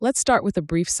Let's start with a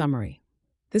brief summary.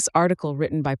 This article,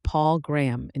 written by Paul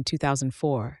Graham in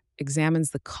 2004, examines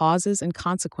the causes and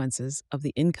consequences of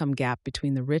the income gap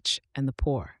between the rich and the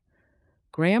poor.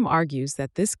 Graham argues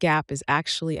that this gap is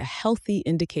actually a healthy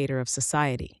indicator of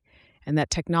society, and that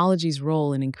technology's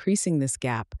role in increasing this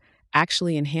gap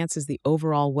actually enhances the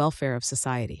overall welfare of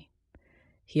society.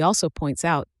 He also points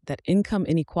out that income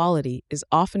inequality is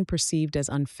often perceived as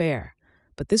unfair,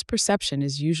 but this perception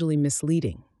is usually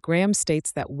misleading. Graham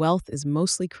states that wealth is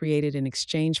mostly created in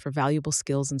exchange for valuable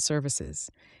skills and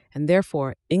services, and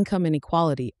therefore, income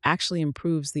inequality actually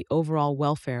improves the overall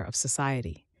welfare of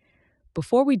society.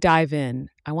 Before we dive in,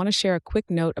 I want to share a quick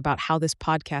note about how this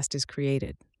podcast is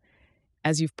created.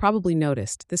 As you've probably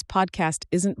noticed, this podcast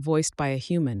isn't voiced by a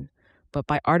human, but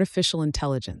by artificial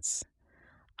intelligence.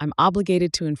 I'm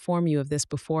obligated to inform you of this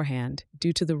beforehand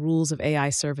due to the rules of AI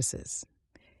services.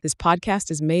 This podcast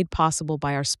is made possible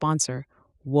by our sponsor,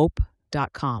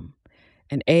 Wope.com,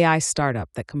 an AI startup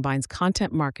that combines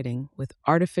content marketing with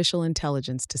artificial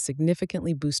intelligence to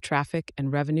significantly boost traffic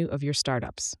and revenue of your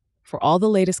startups. For all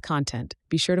the latest content,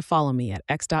 be sure to follow me at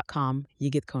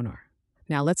x.com/yigitkonor.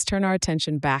 Now let's turn our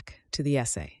attention back to the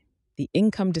essay, The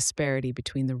Income Disparity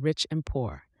Between the Rich and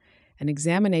Poor, an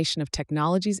examination of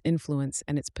technology's influence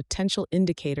and its potential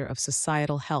indicator of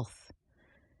societal health.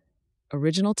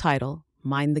 Original title,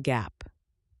 Mind the Gap.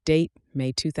 Date,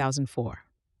 May 2004.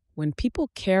 When people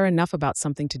care enough about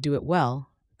something to do it well,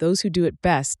 those who do it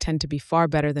best tend to be far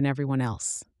better than everyone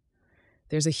else.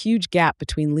 There's a huge gap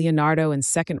between Leonardo and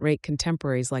second-rate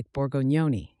contemporaries like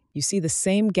Borgognone. You see the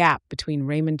same gap between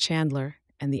Raymond Chandler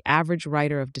and the average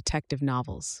writer of detective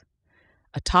novels.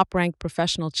 A top-ranked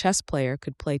professional chess player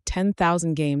could play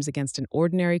 10,000 games against an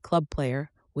ordinary club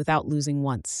player without losing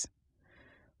once.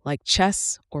 Like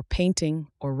chess or painting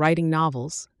or writing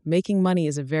novels, making money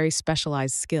is a very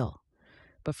specialized skill.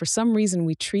 But for some reason,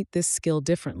 we treat this skill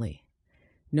differently.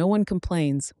 No one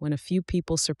complains when a few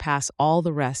people surpass all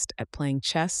the rest at playing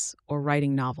chess or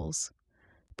writing novels.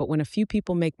 But when a few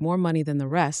people make more money than the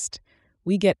rest,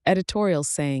 we get editorials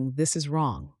saying this is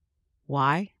wrong.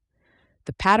 Why?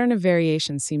 The pattern of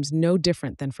variation seems no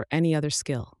different than for any other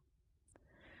skill.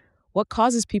 What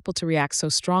causes people to react so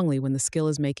strongly when the skill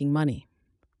is making money?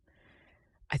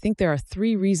 I think there are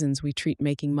 3 reasons we treat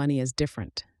making money as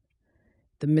different.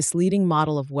 The misleading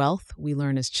model of wealth we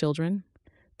learn as children,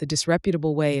 the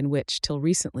disreputable way in which, till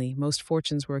recently, most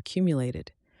fortunes were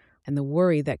accumulated, and the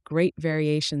worry that great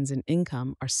variations in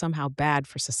income are somehow bad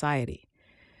for society.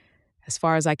 As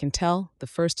far as I can tell, the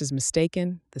first is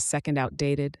mistaken, the second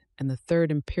outdated, and the third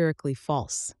empirically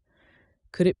false.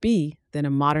 Could it be that in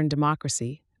a modern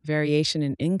democracy, variation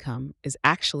in income is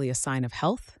actually a sign of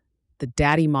health? The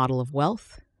daddy model of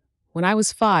wealth? When I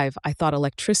was 5, I thought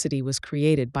electricity was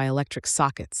created by electric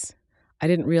sockets. I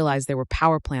didn't realize there were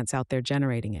power plants out there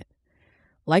generating it.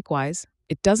 Likewise,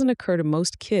 it doesn't occur to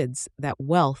most kids that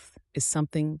wealth is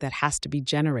something that has to be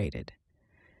generated.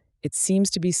 It seems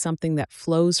to be something that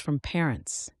flows from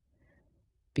parents.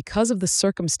 Because of the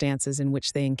circumstances in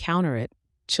which they encounter it,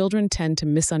 children tend to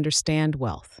misunderstand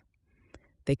wealth.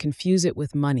 They confuse it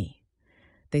with money.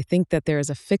 They think that there is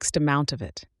a fixed amount of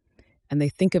it, and they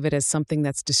think of it as something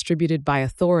that's distributed by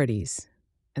authorities,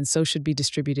 and so should be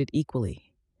distributed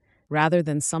equally, rather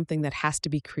than something that has to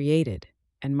be created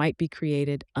and might be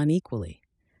created unequally.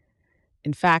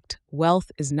 In fact, wealth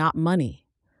is not money.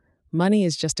 Money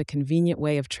is just a convenient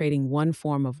way of trading one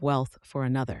form of wealth for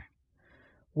another.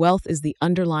 Wealth is the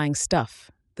underlying stuff,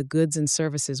 the goods and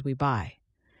services we buy.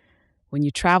 When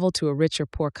you travel to a rich or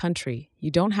poor country,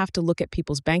 you don't have to look at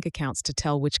people's bank accounts to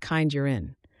tell which kind you're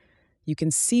in. You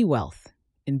can see wealth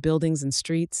in buildings and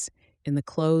streets, in the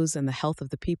clothes and the health of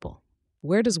the people.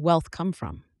 Where does wealth come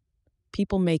from?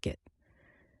 People make it.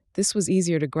 This was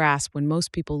easier to grasp when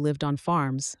most people lived on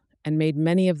farms and made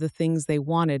many of the things they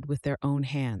wanted with their own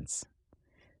hands.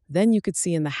 Then you could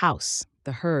see in the house,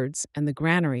 the herds, and the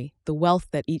granary the wealth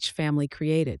that each family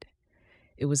created.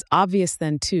 It was obvious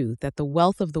then, too, that the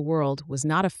wealth of the world was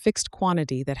not a fixed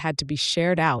quantity that had to be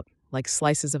shared out like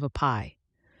slices of a pie.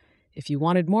 If you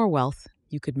wanted more wealth,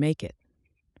 you could make it.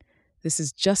 This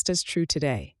is just as true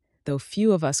today, though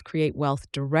few of us create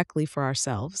wealth directly for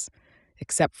ourselves,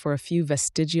 except for a few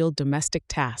vestigial domestic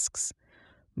tasks.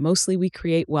 Mostly we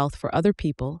create wealth for other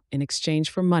people in exchange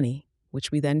for money, which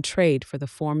we then trade for the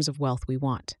forms of wealth we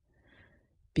want.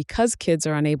 Because kids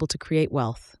are unable to create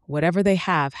wealth, whatever they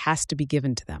have has to be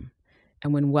given to them.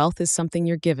 And when wealth is something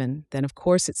you're given, then of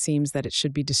course it seems that it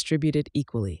should be distributed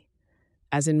equally.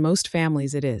 As in most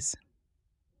families it is.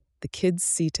 The kids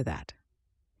see to that.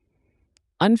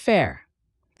 Unfair.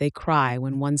 They cry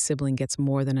when one sibling gets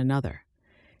more than another.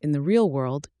 In the real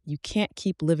world, you can't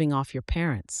keep living off your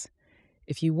parents.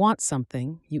 If you want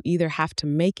something, you either have to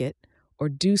make it or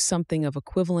do something of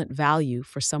equivalent value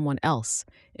for someone else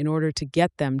in order to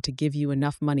get them to give you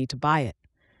enough money to buy it.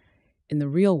 In the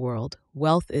real world,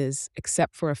 wealth is,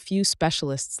 except for a few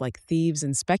specialists like thieves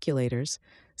and speculators,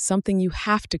 something you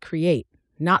have to create,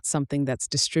 not something that's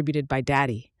distributed by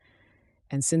daddy.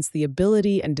 And since the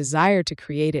ability and desire to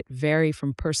create it vary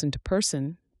from person to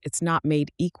person, it's not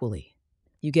made equally.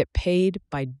 You get paid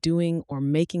by doing or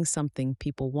making something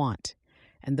people want,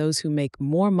 and those who make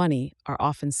more money are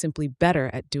often simply better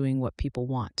at doing what people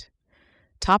want.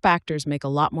 Top actors make a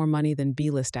lot more money than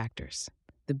B-list actors.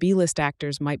 The B-list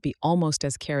actors might be almost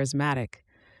as charismatic,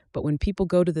 but when people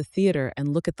go to the theater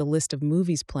and look at the list of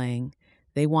movies playing,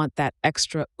 they want that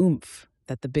extra oomph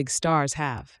that the big stars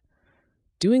have.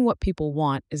 Doing what people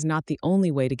want is not the only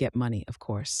way to get money, of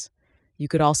course. You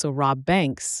could also rob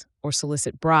banks, or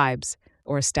solicit bribes,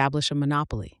 or establish a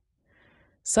monopoly.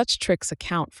 Such tricks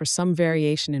account for some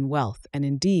variation in wealth and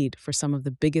indeed for some of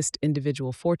the biggest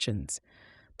individual fortunes,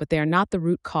 but they are not the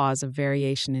root cause of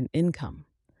variation in income.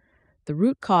 The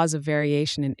root cause of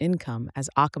variation in income, as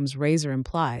Occam's razor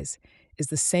implies, is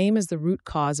the same as the root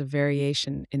cause of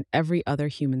variation in every other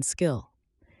human skill.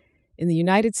 In the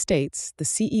United States, the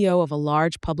CEO of a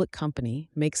large public company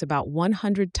makes about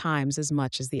 100 times as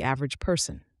much as the average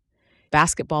person.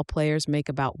 Basketball players make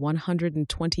about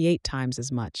 128 times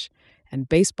as much, and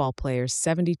baseball players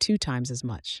 72 times as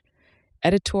much.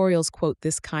 Editorials quote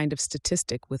this kind of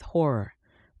statistic with horror,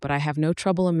 but I have no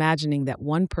trouble imagining that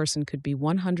one person could be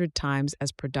 100 times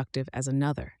as productive as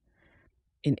another.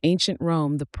 In ancient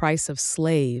Rome, the price of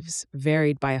slaves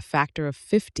varied by a factor of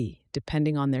 50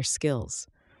 depending on their skills.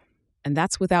 And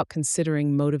that's without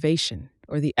considering motivation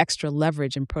or the extra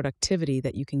leverage and productivity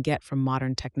that you can get from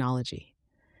modern technology.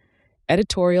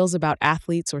 Editorials about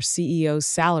athletes or CEOs'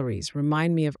 salaries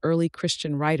remind me of early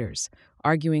Christian writers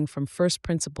arguing from first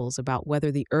principles about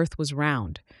whether the earth was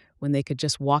round when they could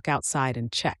just walk outside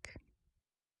and check.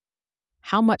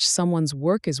 How much someone's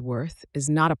work is worth is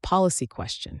not a policy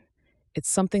question. It's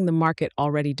something the market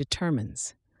already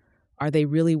determines. Are they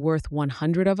really worth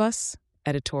 100 of us?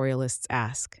 Editorialists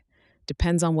ask.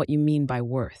 Depends on what you mean by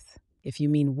worth. If you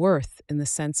mean worth in the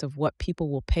sense of what people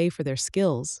will pay for their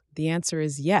skills, the answer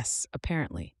is yes,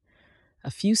 apparently.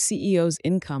 A few CEOs'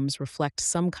 incomes reflect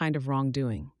some kind of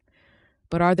wrongdoing.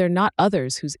 But are there not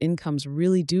others whose incomes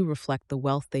really do reflect the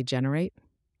wealth they generate?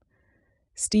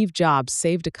 Steve Jobs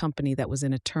saved a company that was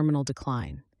in a terminal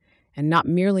decline, and not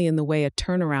merely in the way a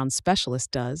turnaround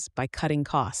specialist does, by cutting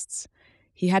costs.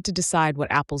 He had to decide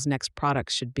what Apple's next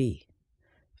product should be.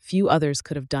 Few others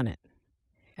could have done it.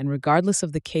 And regardless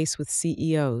of the case with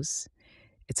CEOs,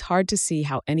 it's hard to see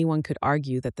how anyone could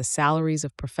argue that the salaries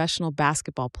of professional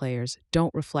basketball players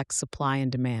don't reflect supply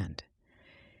and demand.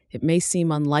 It may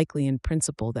seem unlikely in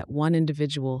principle that one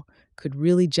individual could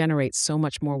really generate so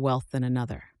much more wealth than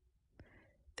another.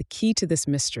 The key to this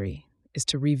mystery is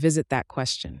to revisit that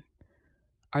question.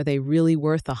 Are they really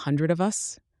worth 100 of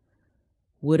us?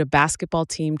 Would a basketball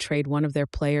team trade one of their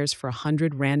players for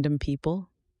 100 random people?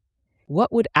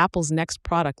 What would Apple's next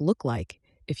product look like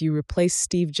if you replace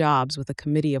Steve Jobs with a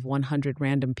committee of 100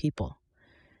 random people?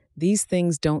 These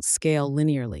things don't scale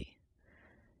linearly.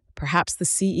 Perhaps the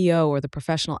CEO or the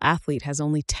professional athlete has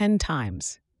only 10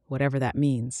 times, whatever that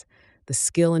means, the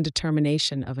skill and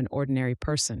determination of an ordinary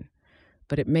person,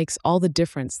 but it makes all the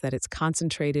difference that it's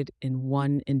concentrated in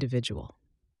one individual.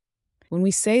 When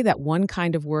we say that one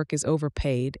kind of work is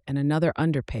overpaid and another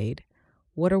underpaid,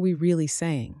 what are we really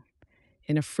saying?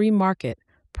 In a free market,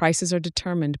 prices are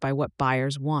determined by what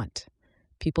buyers want.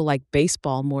 People like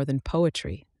baseball more than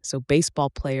poetry, so baseball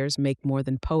players make more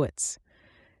than poets.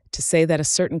 To say that a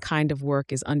certain kind of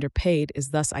work is underpaid is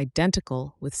thus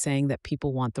identical with saying that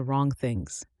people want the wrong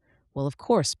things. Well, of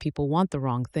course, people want the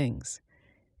wrong things.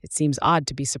 It seems odd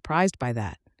to be surprised by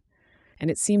that. And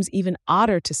it seems even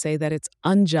odder to say that it's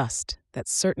unjust that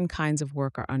certain kinds of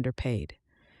work are underpaid.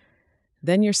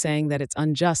 Then you're saying that it's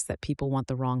unjust that people want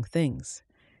the wrong things.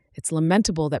 It's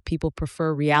lamentable that people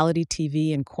prefer reality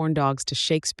TV and corn dogs to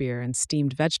Shakespeare and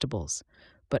steamed vegetables.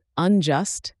 But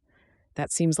unjust?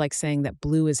 That seems like saying that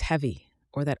blue is heavy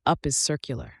or that up is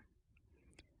circular.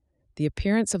 The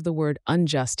appearance of the word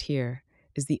unjust here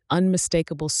is the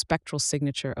unmistakable spectral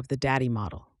signature of the daddy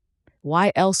model.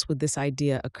 Why else would this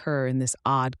idea occur in this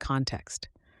odd context?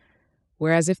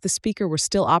 Whereas if the speaker were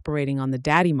still operating on the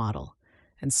daddy model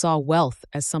and saw wealth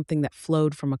as something that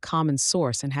flowed from a common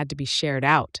source and had to be shared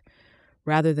out,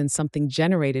 rather than something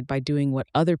generated by doing what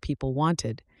other people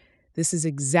wanted, this is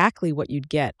exactly what you'd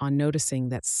get on noticing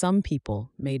that some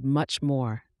people made much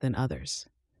more than others.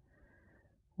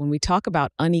 When we talk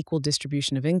about unequal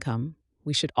distribution of income,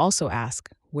 we should also ask,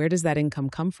 where does that income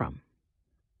come from?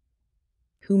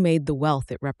 Who made the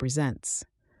wealth it represents?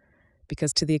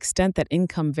 Because to the extent that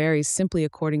income varies simply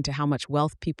according to how much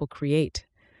wealth people create,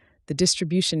 the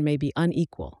distribution may be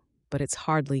unequal, but it's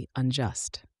hardly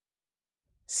unjust.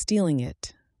 Stealing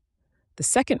it. The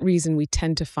second reason we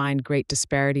tend to find great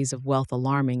disparities of wealth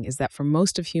alarming is that for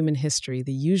most of human history,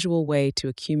 the usual way to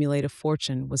accumulate a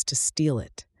fortune was to steal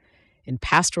it. In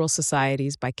pastoral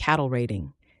societies, by cattle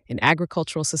raiding; in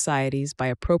agricultural societies, by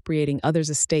appropriating others'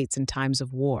 estates in times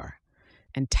of war,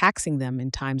 and taxing them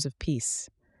in times of peace.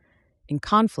 In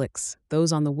conflicts,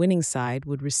 those on the winning side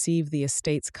would receive the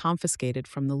estates confiscated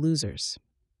from the losers.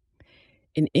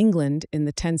 In England, in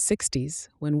the 1060s,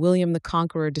 when William the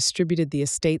Conqueror distributed the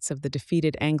estates of the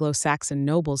defeated Anglo-Saxon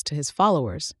nobles to his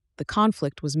followers, the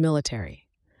conflict was military.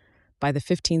 By the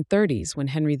 1530s, when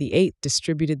Henry VIII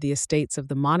distributed the estates of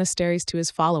the monasteries to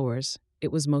his followers,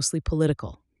 it was mostly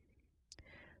political.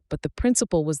 But the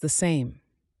principle was the same.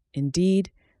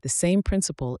 Indeed, the same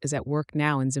principle is at work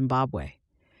now in Zimbabwe.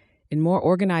 In more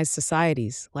organized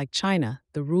societies, like China,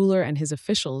 the ruler and his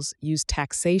officials use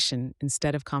taxation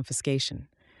instead of confiscation.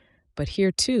 But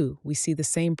here, too, we see the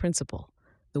same principle.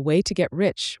 The way to get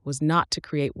rich was not to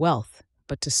create wealth,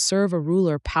 but to serve a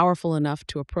ruler powerful enough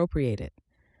to appropriate it.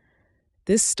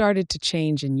 This started to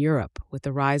change in Europe with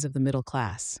the rise of the middle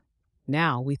class.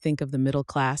 Now we think of the middle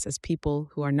class as people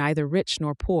who are neither rich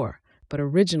nor poor, but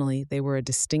originally they were a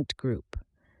distinct group.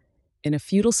 In a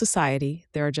feudal society,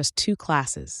 there are just two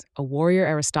classes, a warrior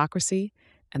aristocracy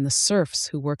and the serfs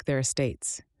who work their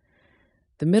estates.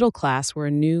 The middle class were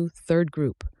a new third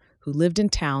group who lived in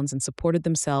towns and supported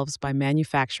themselves by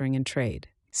manufacturing and trade.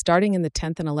 Starting in the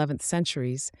 10th and 11th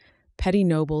centuries, petty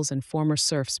nobles and former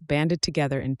serfs banded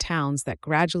together in towns that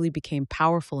gradually became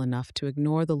powerful enough to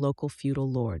ignore the local feudal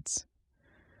lords.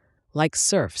 Like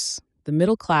serfs, the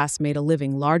middle class made a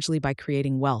living largely by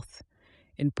creating wealth.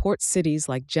 In port cities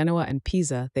like Genoa and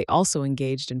Pisa, they also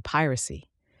engaged in piracy.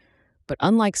 But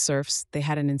unlike serfs, they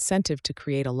had an incentive to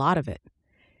create a lot of it.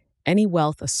 Any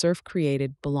wealth a serf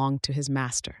created belonged to his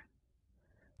master.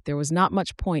 There was not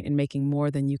much point in making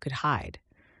more than you could hide,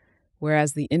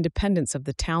 whereas the independence of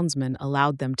the townsmen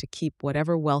allowed them to keep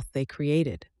whatever wealth they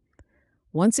created.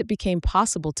 Once it became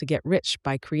possible to get rich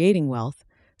by creating wealth,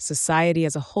 society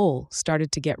as a whole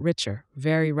started to get richer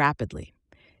very rapidly.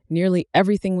 Nearly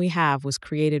everything we have was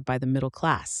created by the middle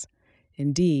class.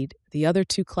 Indeed, the other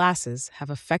two classes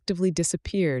have effectively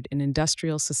disappeared in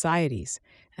industrial societies,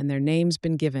 and their names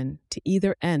been given to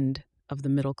either end of the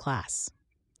middle class.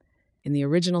 In the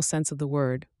original sense of the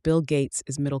word, Bill Gates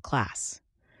is middle class.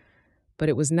 But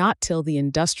it was not till the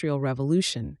Industrial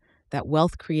Revolution that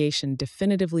wealth creation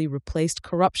definitively replaced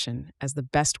corruption as the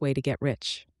best way to get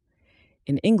rich.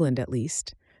 In England, at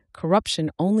least, corruption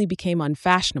only became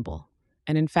unfashionable,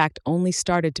 and in fact only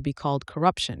started to be called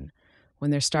corruption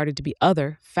when there started to be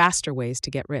other, faster ways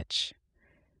to get rich.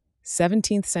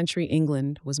 17th century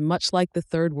England was much like the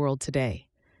Third World today,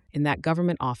 in that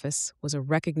government office was a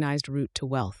recognized route to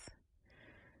wealth.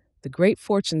 The great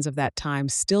fortunes of that time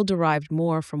still derived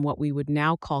more from what we would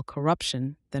now call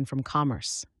corruption than from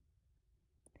commerce.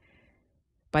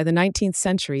 By the 19th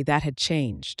century, that had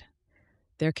changed.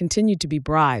 There continued to be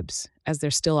bribes, as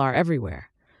there still are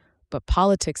everywhere, but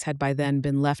politics had by then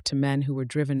been left to men who were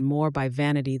driven more by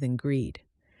vanity than greed.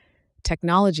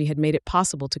 Technology had made it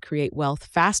possible to create wealth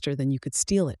faster than you could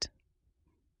steal it.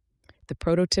 The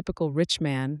prototypical rich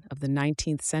man of the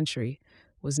 19th century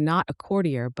was not a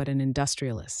courtier but an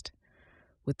industrialist.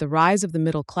 With the rise of the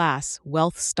middle class,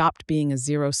 wealth stopped being a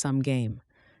zero-sum game.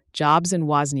 Jobs and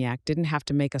Wozniak didn't have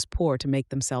to make us poor to make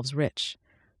themselves rich.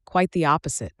 Quite the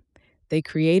opposite. They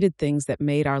created things that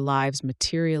made our lives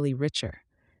materially richer.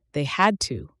 They had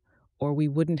to, or we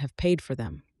wouldn't have paid for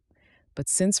them. But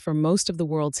since for most of the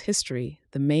world's history,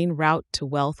 the main route to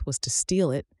wealth was to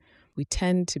steal it, we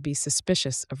tend to be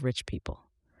suspicious of rich people.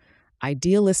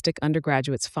 Idealistic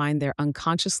undergraduates find their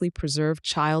unconsciously preserved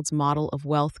child's model of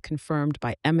wealth confirmed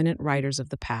by eminent writers of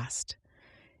the past.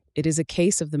 It is a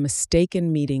case of the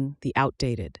mistaken meeting the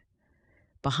outdated.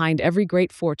 Behind every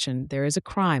great fortune, there is a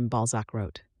crime, Balzac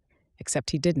wrote.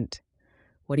 Except he didn't.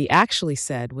 What he actually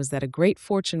said was that a great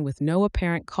fortune with no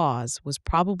apparent cause was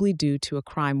probably due to a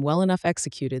crime well enough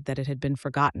executed that it had been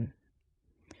forgotten.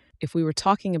 If we were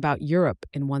talking about Europe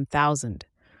in 1000,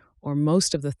 or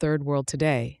most of the Third World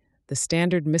today, the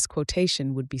standard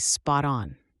misquotation would be spot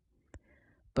on.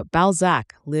 But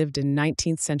Balzac lived in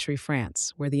 19th century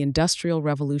France, where the Industrial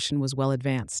Revolution was well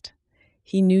advanced.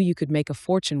 He knew you could make a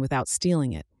fortune without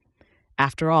stealing it.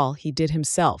 After all, he did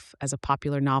himself as a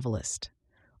popular novelist.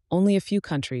 Only a few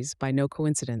countries, by no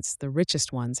coincidence, the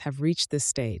richest ones, have reached this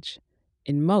stage.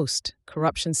 In most,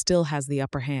 corruption still has the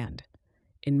upper hand.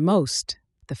 In most,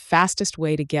 the fastest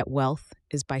way to get wealth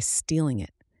is by stealing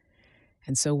it.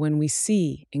 And so when we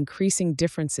see increasing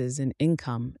differences in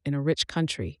income in a rich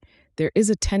country, there is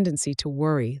a tendency to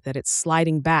worry that it's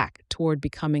sliding back toward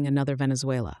becoming another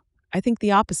Venezuela. I think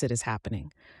the opposite is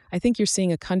happening. I think you're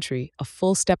seeing a country a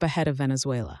full step ahead of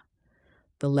Venezuela.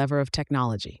 The lever of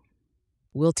technology.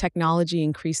 Will technology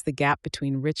increase the gap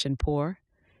between rich and poor?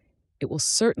 It will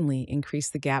certainly increase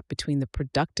the gap between the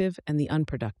productive and the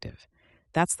unproductive.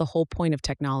 That's the whole point of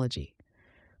technology.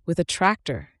 With a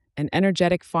tractor, an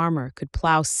energetic farmer could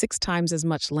plow 6 times as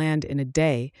much land in a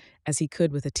day as he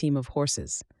could with a team of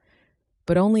horses,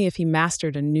 but only if he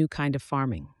mastered a new kind of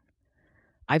farming.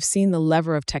 I've seen the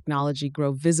lever of technology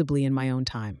grow visibly in my own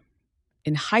time.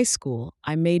 In high school,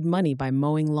 I made money by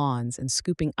mowing lawns and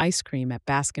scooping ice cream at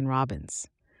Baskin-Robbins.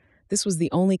 This was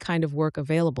the only kind of work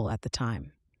available at the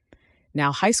time.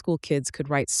 Now, high school kids could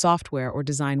write software or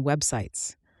design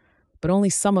websites, but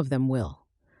only some of them will.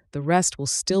 The rest will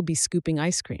still be scooping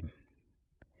ice cream.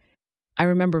 I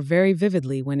remember very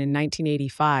vividly when in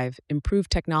 1985,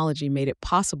 improved technology made it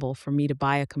possible for me to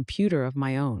buy a computer of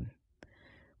my own.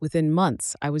 Within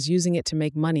months, I was using it to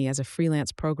make money as a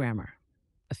freelance programmer.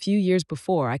 A few years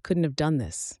before, I couldn't have done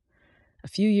this. A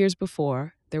few years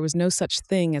before, there was no such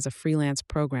thing as a freelance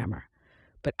programmer.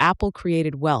 But Apple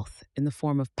created wealth in the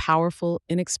form of powerful,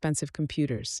 inexpensive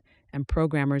computers, and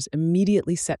programmers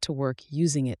immediately set to work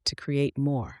using it to create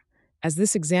more. As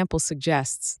this example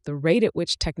suggests, the rate at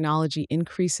which technology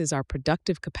increases our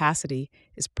productive capacity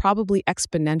is probably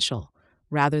exponential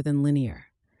rather than linear.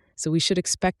 So we should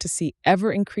expect to see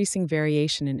ever-increasing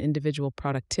variation in individual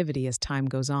productivity as time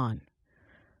goes on.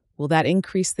 Will that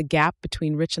increase the gap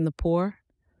between rich and the poor?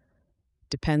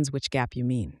 Depends which gap you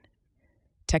mean.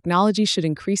 Technology should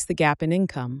increase the gap in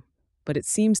income, but it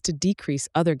seems to decrease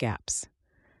other gaps.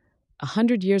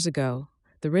 100 years ago,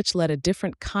 the rich led a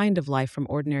different kind of life from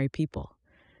ordinary people.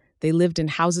 They lived in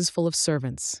houses full of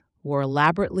servants, wore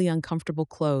elaborately uncomfortable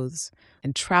clothes,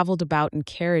 and traveled about in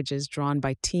carriages drawn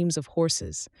by teams of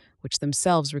horses, which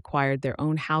themselves required their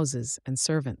own houses and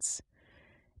servants.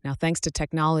 Now, thanks to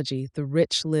technology, the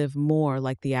rich live more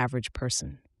like the average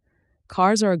person.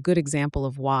 Cars are a good example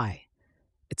of why.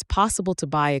 It's possible to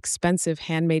buy expensive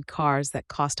handmade cars that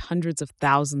cost hundreds of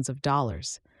thousands of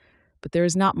dollars, but there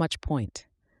is not much point.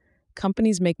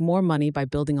 Companies make more money by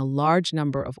building a large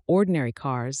number of ordinary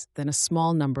cars than a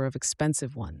small number of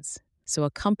expensive ones. So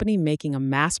a company making a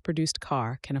mass-produced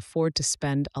car can afford to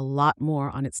spend a lot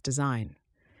more on its design.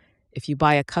 If you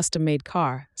buy a custom-made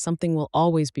car, something will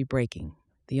always be breaking.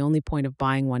 The only point of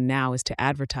buying one now is to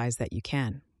advertise that you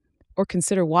can. Or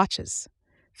consider watches.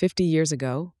 50 years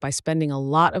ago, by spending a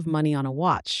lot of money on a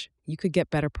watch, you could get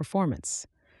better performance.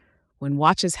 When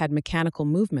watches had mechanical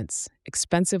movements,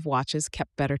 expensive watches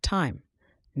kept better time.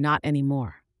 Not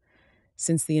anymore.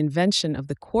 Since the invention of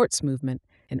the quartz movement,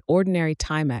 an ordinary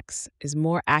Timex is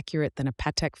more accurate than a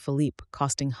Patek Philippe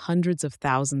costing hundreds of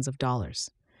thousands of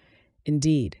dollars.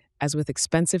 Indeed, as with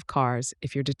expensive cars,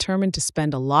 if you're determined to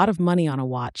spend a lot of money on a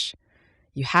watch,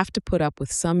 you have to put up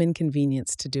with some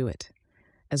inconvenience to do it.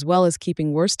 As well as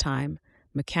keeping worse time,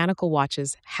 mechanical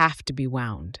watches have to be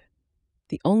wound.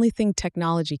 The only thing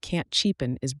technology can't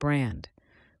cheapen is brand,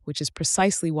 which is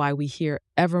precisely why we hear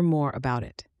ever more about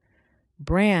it.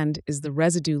 Brand is the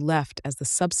residue left as the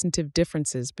substantive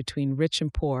differences between rich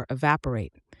and poor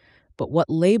evaporate. But what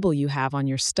label you have on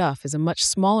your stuff is a much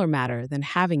smaller matter than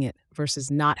having it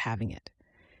versus not having it.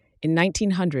 In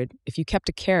 1900, if you kept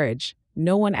a carriage,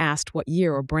 no one asked what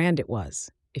year or brand it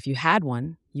was. If you had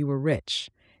one, you were rich.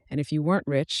 And if you weren't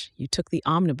rich, you took the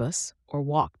omnibus or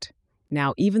walked.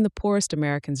 Now, even the poorest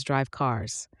Americans drive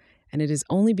cars. And it is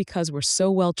only because we're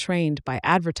so well trained by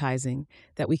advertising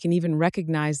that we can even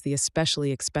recognize the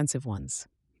especially expensive ones.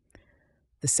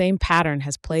 The same pattern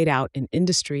has played out in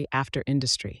industry after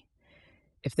industry.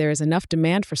 If there is enough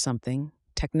demand for something,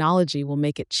 technology will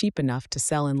make it cheap enough to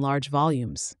sell in large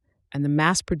volumes, and the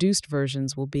mass-produced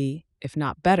versions will be, if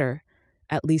not better,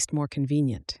 at least more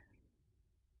convenient.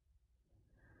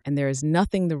 And there is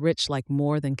nothing the rich like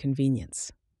more than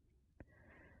convenience.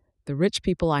 The rich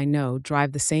people I know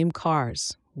drive the same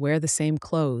cars, wear the same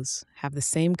clothes, have the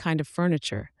same kind of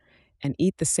furniture, and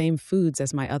eat the same foods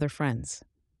as my other friends.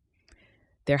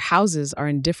 Their houses are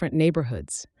in different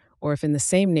neighborhoods, or if in the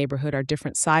same neighborhood are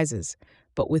different sizes,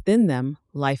 but within them,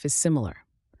 life is similar.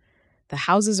 The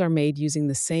houses are made using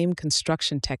the same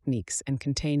construction techniques and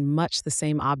contain much the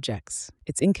same objects.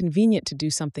 It's inconvenient to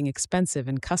do something expensive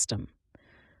and custom.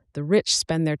 The rich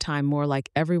spend their time more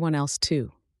like everyone else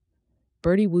too.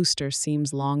 Bertie Wooster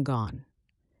seems long gone.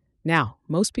 Now,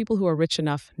 most people who are rich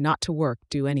enough not to work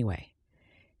do anyway.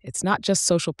 It's not just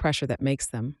social pressure that makes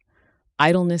them.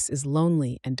 Idleness is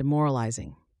lonely and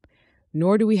demoralizing.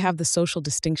 Nor do we have the social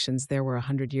distinctions there were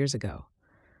 100 years ago.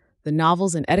 The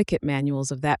novels and etiquette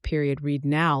manuals of that period read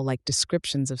now like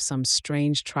descriptions of some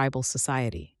strange tribal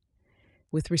society.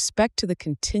 With respect to the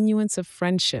continuance of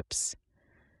friendships,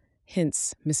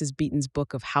 hints Mrs. Beeton's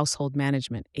book of Household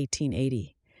Management,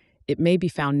 1880, it may be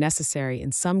found necessary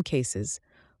in some cases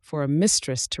for a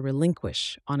mistress to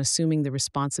relinquish on assuming the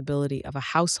responsibility of a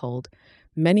household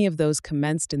many of those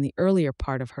commenced in the earlier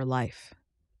part of her life.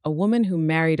 A woman who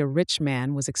married a rich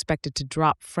man was expected to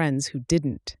drop friends who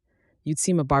didn't. You'd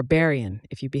seem a barbarian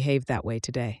if you behaved that way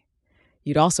today.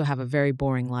 You'd also have a very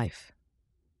boring life.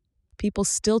 People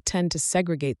still tend to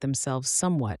segregate themselves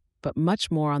somewhat, but much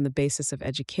more on the basis of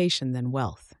education than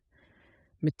wealth.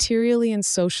 Materially and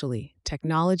socially,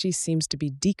 technology seems to be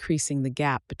decreasing the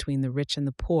gap between the rich and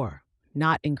the poor,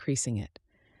 not increasing it.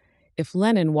 If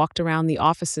Lenin walked around the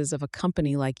offices of a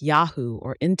company like Yahoo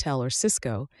or Intel or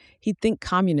Cisco, he'd think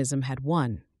communism had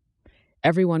won.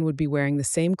 Everyone would be wearing the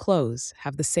same clothes,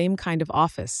 have the same kind of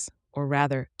office, or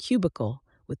rather, cubicle,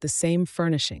 with the same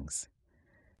furnishings,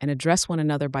 and address one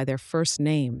another by their first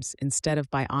names instead of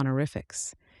by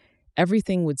honorifics.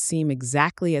 Everything would seem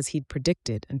exactly as he'd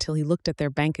predicted until he looked at their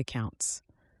bank accounts.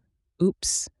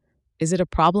 Oops. Is it a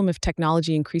problem if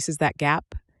technology increases that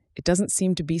gap? It doesn't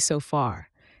seem to be so far.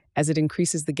 As it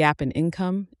increases the gap in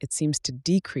income, it seems to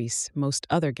decrease most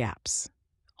other gaps.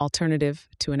 Alternative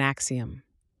to an axiom.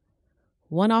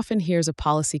 One often hears a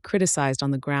policy criticized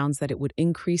on the grounds that it would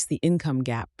increase the income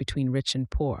gap between rich and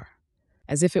poor,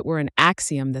 as if it were an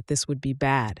axiom that this would be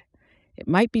bad. It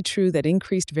might be true that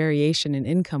increased variation in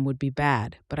income would be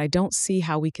bad, but I don't see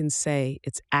how we can say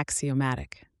it's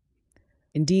axiomatic.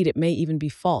 Indeed, it may even be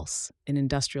false in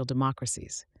industrial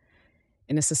democracies.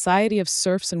 In a society of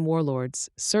serfs and warlords,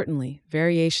 certainly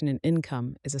variation in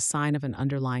income is a sign of an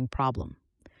underlying problem.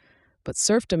 But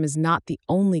serfdom is not the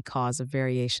only cause of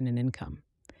variation in income.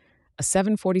 A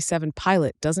 747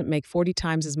 pilot doesn't make 40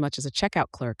 times as much as a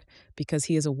checkout clerk because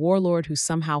he is a warlord who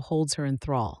somehow holds her in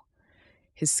thrall.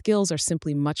 His skills are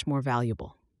simply much more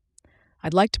valuable.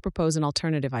 I'd like to propose an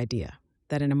alternative idea,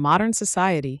 that in a modern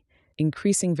society,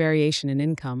 increasing variation in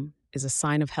income is a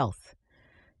sign of health.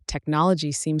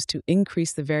 Technology seems to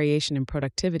increase the variation in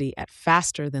productivity at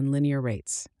faster than linear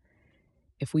rates.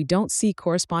 If we don't see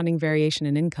corresponding variation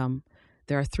in income,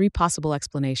 there are three possible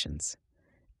explanations.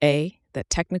 A, that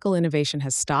technical innovation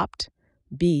has stopped.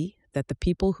 B, that the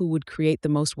people who would create the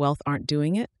most wealth aren't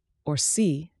doing it. Or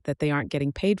C, that they aren't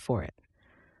getting paid for it.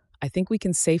 I think we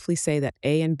can safely say that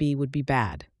A and B would be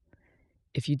bad.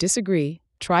 If you disagree,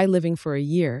 try living for a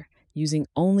year using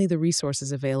only the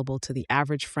resources available to the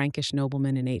average Frankish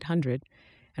nobleman in 800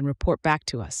 and report back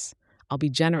to us. I'll be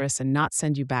generous and not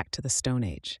send you back to the Stone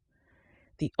Age.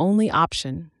 The only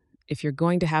option, if you're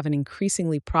going to have an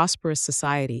increasingly prosperous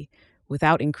society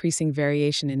without increasing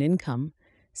variation in income,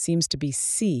 seems to be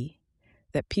C,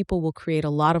 that people will create a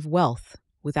lot of wealth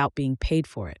without being paid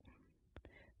for it.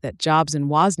 That Jobs and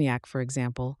Wozniak, for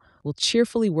example, will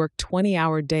cheerfully work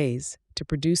 20-hour days to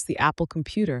produce the Apple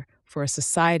computer for a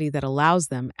society that allows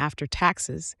them, after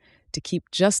taxes, to keep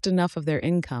just enough of their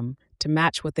income to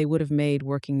match what they would have made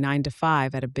working 9 to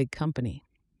 5 at a big company.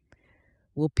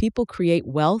 Will people create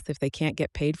wealth if they can't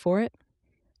get paid for it?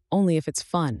 Only if it's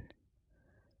fun.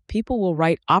 People will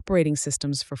write operating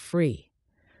systems for free,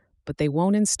 but they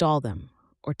won't install them,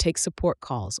 or take support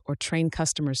calls, or train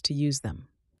customers to use them.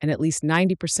 And at least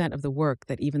 90% of the work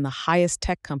that even the highest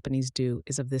tech companies do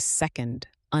is of this second,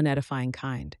 unedifying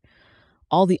kind.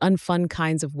 All the unfun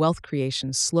kinds of wealth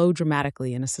creation slow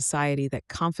dramatically in a society that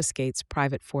confiscates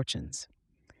private fortunes.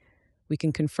 We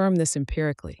can confirm this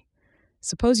empirically.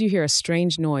 Suppose you hear a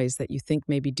strange noise that you think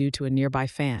may be due to a nearby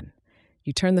fan.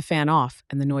 You turn the fan off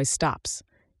and the noise stops.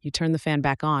 You turn the fan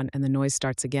back on and the noise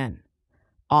starts again.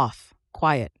 Off,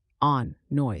 quiet, on,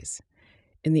 noise.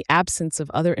 In the absence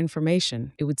of other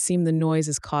information, it would seem the noise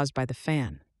is caused by the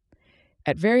fan.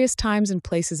 At various times and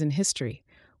places in history,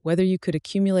 whether you could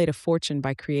accumulate a fortune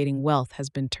by creating wealth has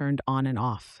been turned on and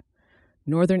off.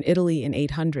 Northern Italy in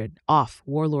 800, off,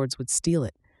 warlords would steal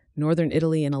it. Northern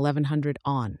Italy in 1100,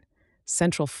 on.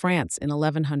 Central France in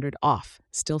 1100, off,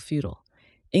 still feudal.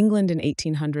 England in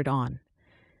 1800, on.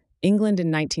 England in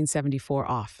 1974,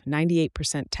 off,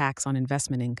 98% tax on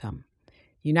investment income.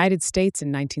 United States in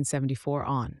 1974,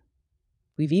 on.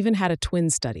 We've even had a twin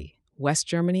study, West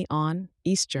Germany on,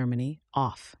 East Germany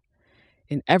off.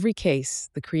 In every case,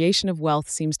 the creation of wealth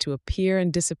seems to appear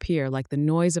and disappear like the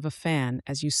noise of a fan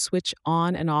as you switch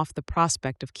on and off the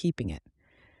prospect of keeping it.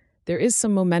 There is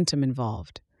some momentum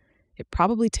involved. It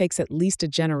probably takes at least a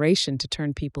generation to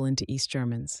turn people into East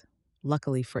Germans,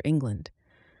 luckily for England.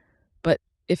 But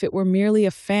if it were merely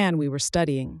a fan we were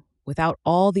studying, without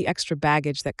all the extra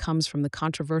baggage that comes from the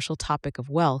controversial topic of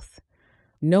wealth,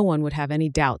 no one would have any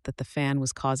doubt that the fan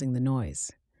was causing the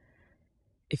noise.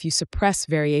 If you suppress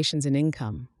variations in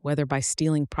income, whether by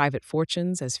stealing private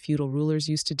fortunes, as feudal rulers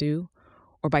used to do,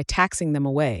 or by taxing them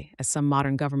away, as some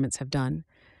modern governments have done,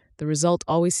 the result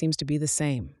always seems to be the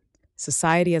same.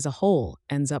 Society as a whole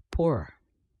ends up poorer.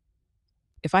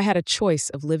 If I had a choice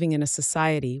of living in a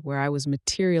society where I was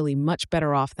materially much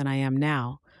better off than I am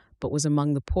now, but was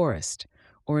among the poorest,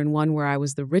 or in one where I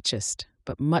was the richest,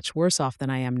 but much worse off than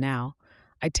I am now,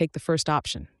 I'd take the first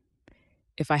option.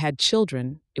 If I had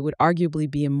children, it would arguably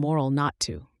be immoral not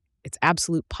to. It's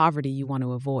absolute poverty you want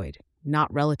to avoid,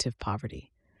 not relative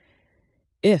poverty.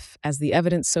 If, as the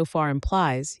evidence so far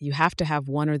implies, you have to have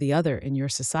one or the other in your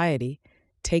society,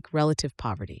 take relative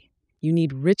poverty. You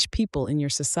need rich people in your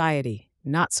society,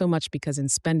 not so much because in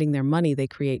spending their money they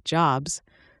create jobs,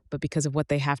 but because of what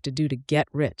they have to do to get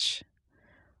rich.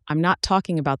 I'm not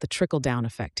talking about the trickle-down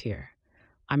effect here.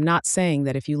 I'm not saying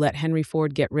that if you let Henry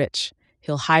Ford get rich,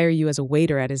 he'll hire you as a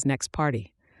waiter at his next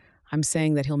party. I'm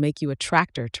saying that he'll make you a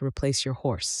tractor to replace your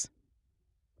horse.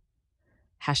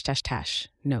 ###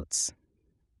 Notes.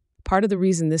 Part of the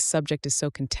reason this subject is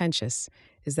so contentious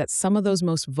is that some of those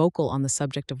most vocal on the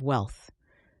subject of wealth,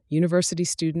 university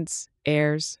students,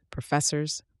 heirs,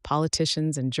 professors,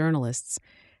 politicians, and journalists,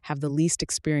 have the least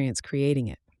experience creating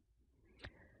it.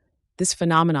 This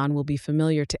phenomenon will be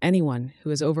familiar to anyone who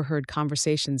has overheard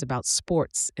conversations about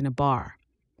sports in a bar.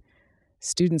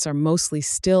 Students are mostly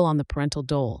still on the parental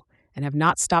dole and have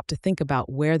not stopped to think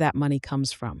about where that money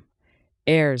comes from.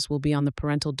 Heirs will be on the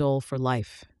parental dole for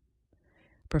life.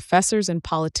 Professors and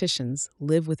politicians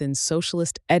live within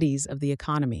socialist eddies of the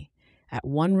economy, at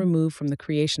one remove from the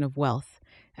creation of wealth,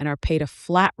 and are paid a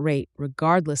flat rate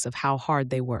regardless of how hard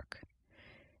they work.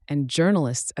 And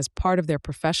journalists, as part of their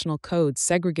professional code,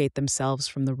 segregate themselves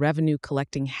from the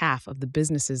revenue-collecting half of the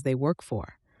businesses they work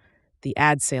for, the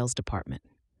ad sales department.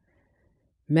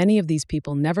 Many of these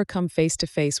people never come face to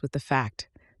face with the fact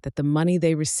that the money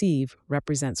they receive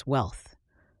represents wealth.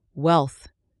 Wealth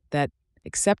that,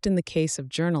 except in the case of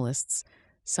journalists,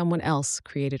 someone else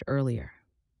created earlier.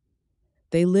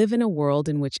 They live in a world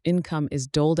in which income is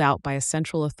doled out by a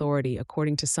central authority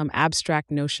according to some abstract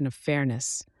notion of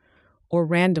fairness, or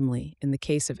randomly in the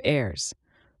case of heirs,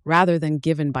 rather than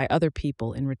given by other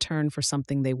people in return for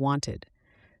something they wanted.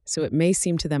 So it may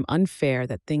seem to them unfair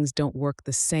that things don't work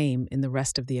the same in the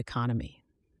rest of the economy.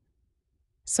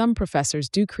 Some professors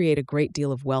do create a great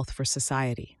deal of wealth for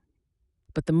society,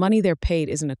 but the money they're paid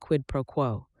isn't a quid pro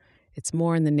quo. It's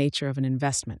more in the nature of an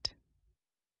investment.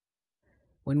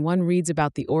 When one reads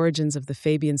about the origins of the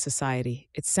Fabian Society,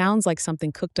 it sounds like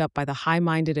something cooked up by the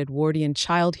high-minded Edwardian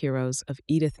child heroes of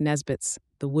Edith Nesbit's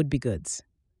The Would-Be-Goods.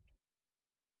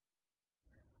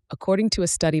 According to a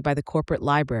study by the Corporate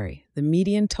Library, the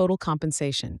median total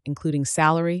compensation, including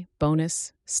salary,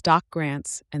 bonus, stock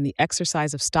grants, and the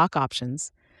exercise of stock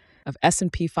options, of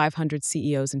S&P 500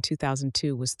 CEOs in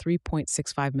 2002 was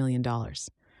 $3.65 million.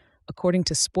 According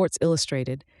to Sports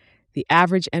Illustrated, the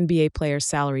average NBA player's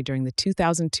salary during the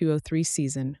 2002-03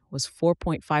 season was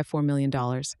 $4.54 million,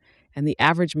 and the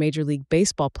average Major League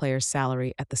Baseball player's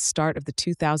salary at the start of the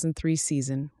 2003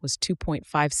 season was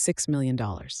 $2.56 million.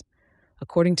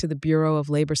 According to the Bureau of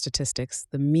Labor Statistics,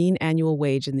 the mean annual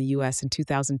wage in the U.S. in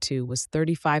 2002 was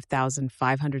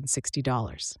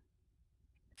 $35,560.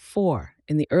 4.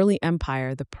 In the early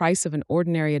empire, the price of an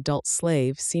ordinary adult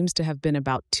slave seems to have been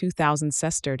about 2,000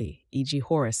 sesterti, e.g.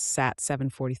 Horace, Sat.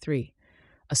 743.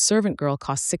 A servant girl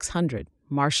cost 600,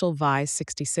 Marshall Vi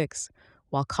 66,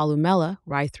 while Columella,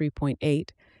 Rye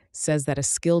 3.8, says that a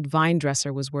skilled vine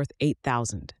dresser was worth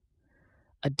 8,000.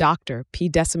 A doctor, P.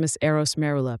 Decimus Eros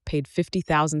Merula, paid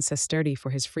 50,000 sesterti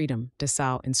for his freedom,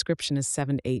 Dessau, inscription is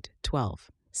 7-8-12.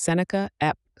 Seneca,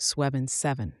 Ep. Sweben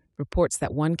 7, reports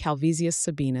that one Calvisius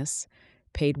Sabinus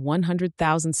paid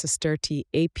 100,000 sesterti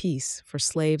apiece for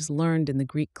slaves learned in the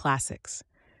Greek classics.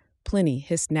 Pliny,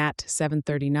 Hist. Nat.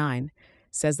 739,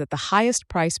 says that the highest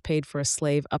price paid for a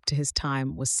slave up to his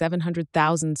time was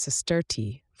 700,000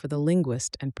 sesterti for the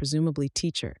linguist and presumably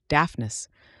teacher, Daphnis,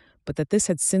 but that this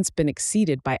had since been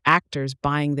exceeded by actors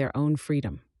buying their own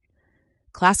freedom.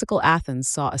 Classical Athens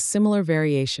saw a similar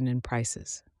variation in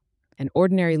prices. An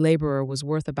ordinary laborer was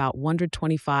worth about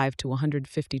 125 to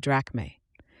 150 drachmae.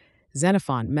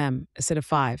 Xenophon, Mem. Acida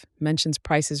 5, mentions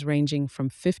prices ranging from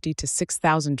 50 to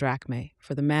 6,000 drachmae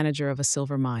for the manager of a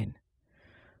silver mine.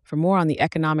 For more on the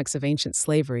economics of ancient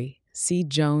slavery, C.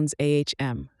 Jones,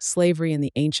 AHM, Slavery in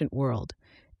the Ancient World.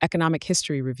 Economic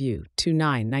History Review, 29,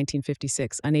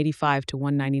 1956, un-85 to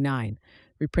 199.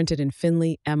 Reprinted in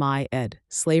Finley, M.I. ed.,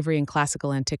 Slavery in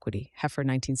Classical Antiquity, Heifer,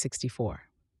 1964.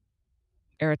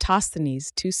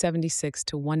 Eratosthenes, 276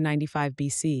 to 195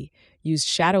 BC, used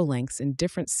shadow lengths in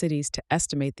different cities to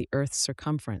estimate the Earth's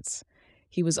circumference.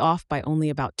 He was off by only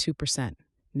about 2%,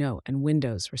 and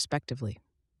windows, respectively.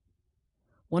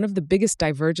 One of the biggest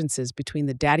divergences between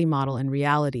the daddy model and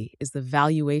reality is the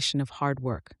valuation of hard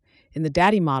work. In the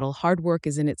daddy model, hard work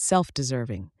is in itself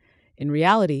deserving. In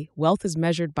reality, wealth is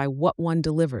measured by what one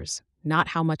delivers, not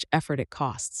how much effort it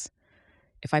costs.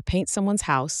 If I paint someone's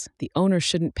house, the owner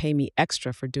shouldn't pay me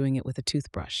extra for doing it with a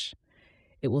toothbrush.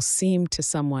 It will seem to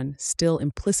someone still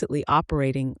implicitly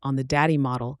operating on the daddy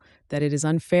model that it is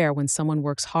unfair when someone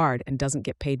works hard and doesn't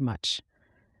get paid much.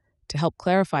 To help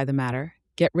clarify the matter,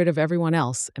 get rid of everyone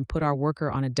else and put our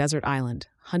worker on a desert island,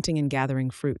 hunting and gathering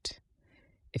fruit.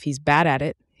 If he's bad at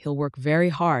it, he'll work very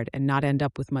hard and not end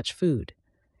up with much food.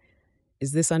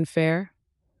 Is this unfair?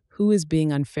 Who is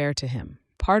being unfair to him?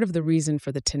 Part of the reason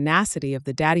for the tenacity of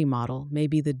the daddy model may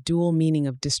be the dual meaning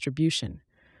of distribution.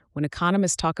 When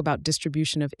economists talk about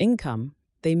distribution of income,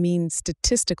 they mean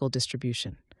statistical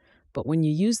distribution. But when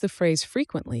you use the phrase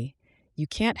frequently, you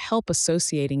can't help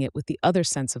associating it with the other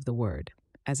sense of the word,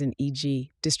 as in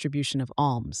e.g., distribution of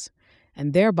alms,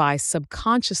 and thereby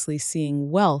subconsciously seeing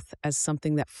wealth as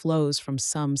something that flows from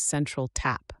some central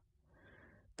tap.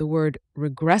 The word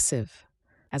regressive,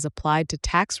 as applied to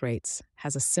tax rates,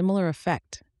 has a similar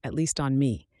effect, at least on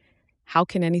me. How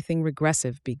can anything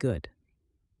regressive be good?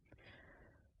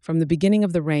 From the beginning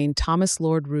of the reign, Thomas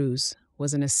Lord Roos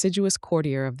was an assiduous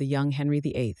courtier of the young Henry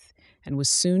VIII and was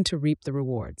soon to reap the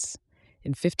rewards.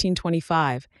 In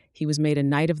 1525, he was made a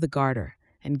Knight of the Garter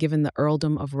and given the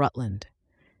earldom of Rutland.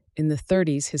 In the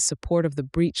 30s, his support of the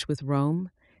breach with Rome,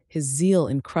 his zeal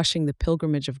in crushing the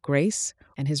Pilgrimage of Grace,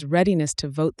 and his readiness to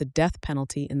vote the death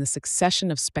penalty in the succession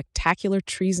of spectacular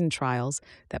treason trials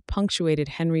that punctuated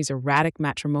Henry's erratic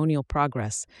matrimonial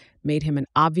progress made him an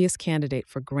obvious candidate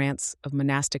for grants of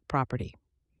monastic property.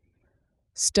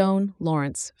 Stone,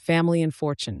 Lawrence, Family and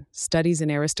Fortune, Studies in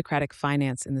Aristocratic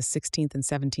Finance in the 16th and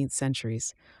 17th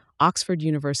Centuries, Oxford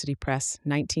University Press,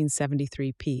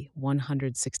 1973 p.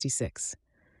 166.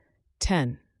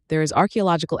 10. There is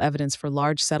archaeological evidence for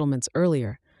large settlements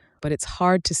earlier, but it's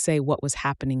hard to say what was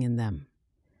happening in them.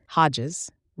 Hodges,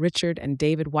 Richard and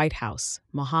David Whitehouse,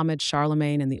 Mohammed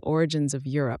Charlemagne and the Origins of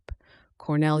Europe,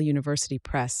 Cornell University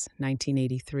Press,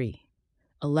 1983.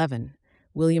 11.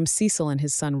 William Cecil and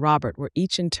his son Robert were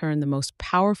each in turn the most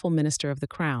powerful minister of the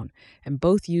crown, and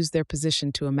both used their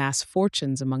position to amass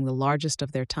fortunes among the largest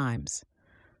of their times.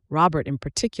 Robert, in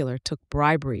particular, took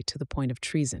bribery to the point of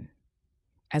treason.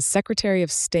 As Secretary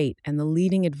of State and the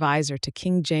leading advisor to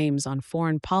King James on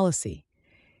foreign policy,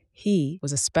 he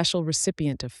was a special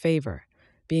recipient of favor,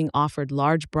 being offered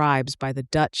large bribes by the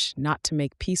Dutch not to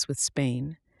make peace with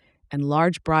Spain, and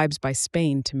large bribes by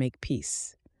Spain to make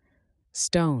peace.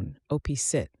 Stone, O.P.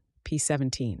 Sitt, p.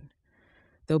 17.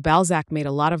 Though Balzac made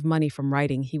a lot of money from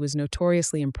writing, he was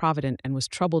notoriously improvident and was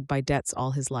troubled by debts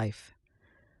all his life.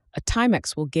 A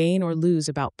Timex will gain or lose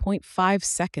about 0.5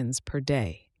 seconds per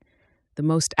day. The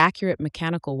most accurate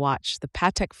mechanical watch, the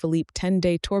Patek Philippe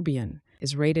 10-day tourbillon,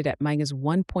 is rated at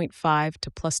 -1.5 to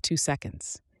 +2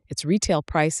 seconds. Its retail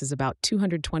price is about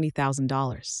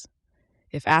 $220,000.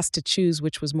 If asked to choose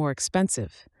which was more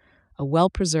expensive, a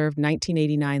well-preserved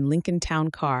 1989 Lincoln Town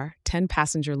Car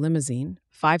 10-passenger limousine,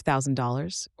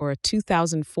 $5,000, or a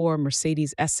 2004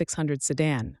 Mercedes S600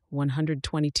 sedan,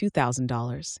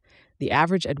 $122,000, the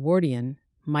average Edwardian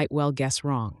might well guess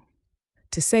wrong.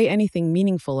 To say anything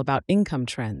meaningful about income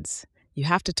trends, you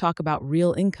have to talk about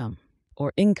real income,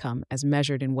 or income as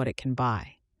measured in what it can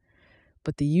buy.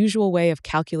 But the usual way of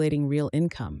calculating real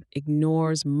income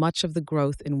ignores much of the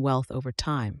growth in wealth over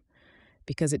time,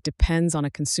 because it depends on a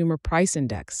consumer price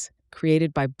index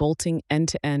created by bolting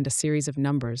end-to-end a series of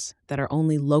numbers that are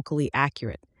only locally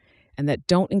accurate and that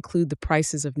don't include the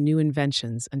prices of new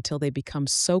inventions until they become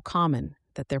so common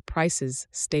that their prices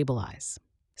stabilize.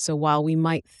 So while we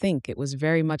might think it was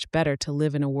very much better to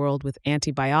live in a world with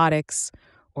antibiotics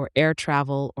or air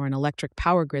travel or an electric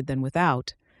power grid than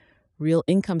without, real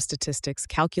income statistics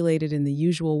calculated in the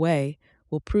usual way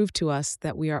will prove to us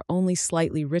that we are only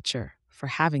slightly richer for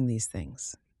having these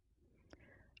things.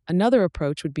 Another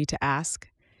approach would be to ask,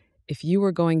 if you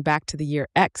were going back to the year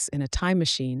X in a time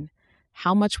machine,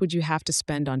 how much would you have to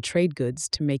spend on trade goods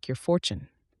to make your fortune?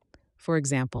 For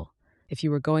example, if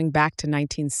you were going back to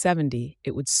 1970,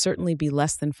 it would certainly be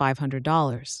less than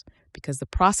 $500, because the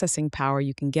processing power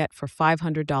you can get for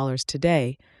 $500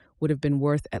 today would have been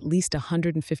worth at least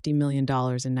 $150 million in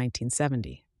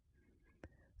 1970.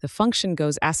 The function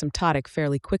goes asymptotic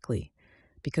fairly quickly,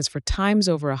 because for times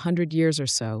over 100 years or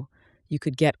so, you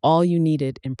could get all you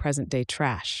needed in present-day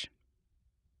trash.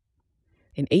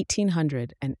 In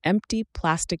 1800, an empty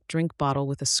plastic drink bottle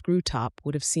with a screw top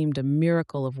would have seemed a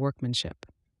miracle of workmanship.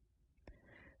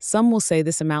 Some will say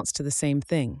this amounts to the same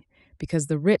thing, because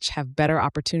the rich have better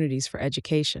opportunities for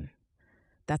education.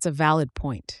 That's a valid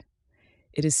point.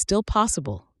 It is still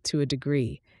possible, to a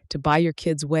degree, to buy your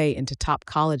kids' way into top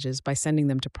colleges by sending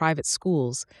them to private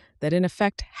schools that in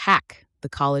effect hack the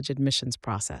college admissions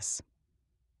process.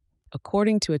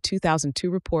 According to a 2002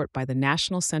 report by the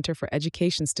National Center for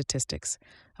Education Statistics,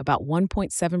 about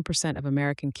 1.7% of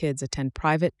American kids attend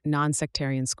private,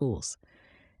 non-sectarian schools.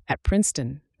 At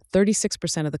Princeton,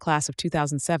 36% of the class of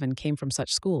 2007 came from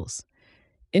such schools.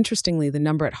 Interestingly, the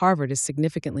number at Harvard is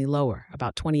significantly lower,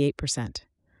 about 28%.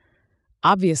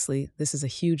 Obviously, this is a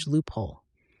huge loophole.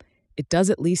 It does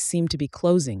at least seem to be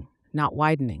closing, not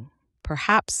widening.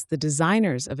 Perhaps the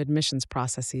designers of admissions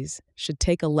processes should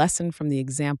take a lesson from the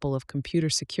example of computer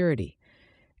security,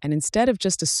 and instead of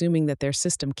just assuming that their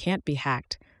system can't be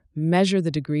hacked, measure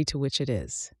the degree to which it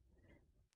is.